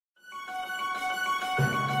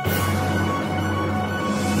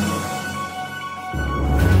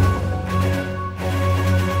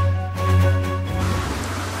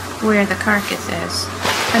Where the Carcass Is,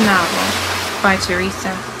 a novel by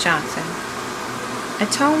Teresa Johnson.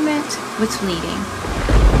 Atonement was fleeting.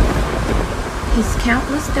 His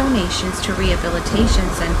countless donations to rehabilitation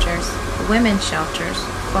centers, women's shelters,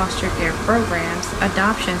 foster care programs,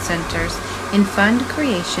 adoption centers, and fund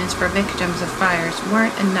creations for victims of fires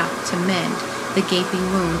weren't enough to mend the gaping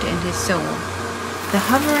wound in his soul. The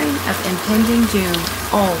hovering of impending doom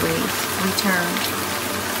always returned.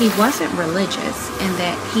 He wasn't religious in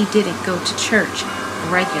that he didn't go to church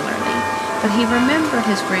regularly, but he remembered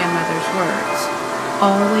his grandmother's words: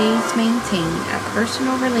 always maintain a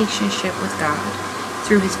personal relationship with God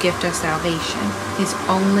through his gift of salvation, his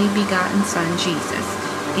only begotten Son Jesus,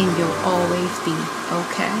 and you'll always be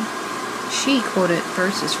okay. She quoted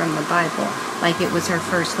verses from the Bible like it was her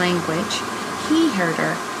first language. He heard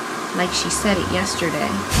her like she said it yesterday.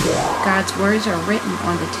 God's words are written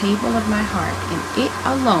on the table of my heart, and it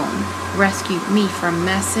alone rescued me from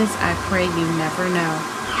messes I pray you never know.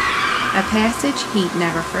 A passage he'd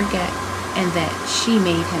never forget, and that she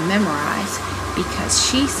made him memorize, because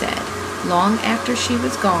she said, long after she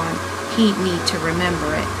was gone, he'd need to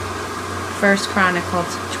remember it. 1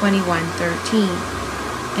 Chronicles 21:13.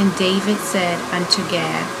 And David said unto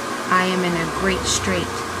Gad, I am in a great strait.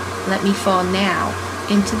 Let me fall now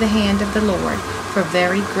into the hand of the Lord, for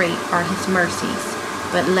very great are his mercies,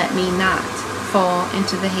 but let me not fall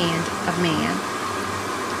into the hand of man.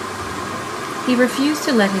 He refused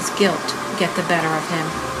to let his guilt get the better of him.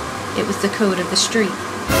 It was the code of the street.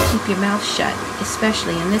 Keep your mouth shut,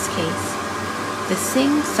 especially in this case. The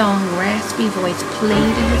sing-song, raspy voice played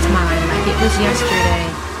in his mind like it was yesterday.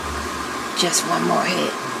 Just one more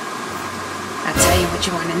hit. I'll tell you what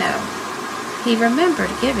you want to know. He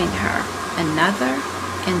remembered giving her another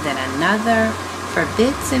and then another for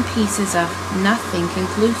bits and pieces of nothing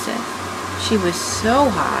conclusive. She was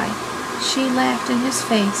so high, she laughed in his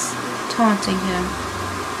face, taunting him.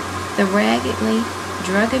 The raggedly,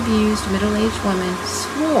 drug-abused middle-aged woman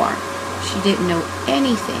swore she didn't know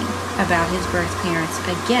anything about his birth parents,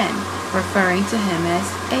 again referring to him as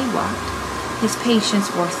AWOT. His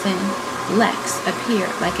patience wore thin. Lex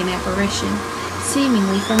appeared like an apparition,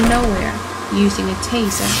 seemingly from nowhere, using a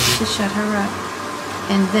taser to shut her up,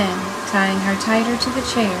 and then tying her tighter to the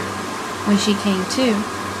chair. When she came to,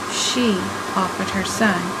 she offered her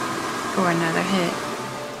son for another hit.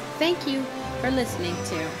 Thank you for listening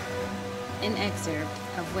to an excerpt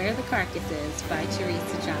of Where the Carcass Is by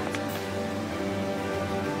Teresa Johnson.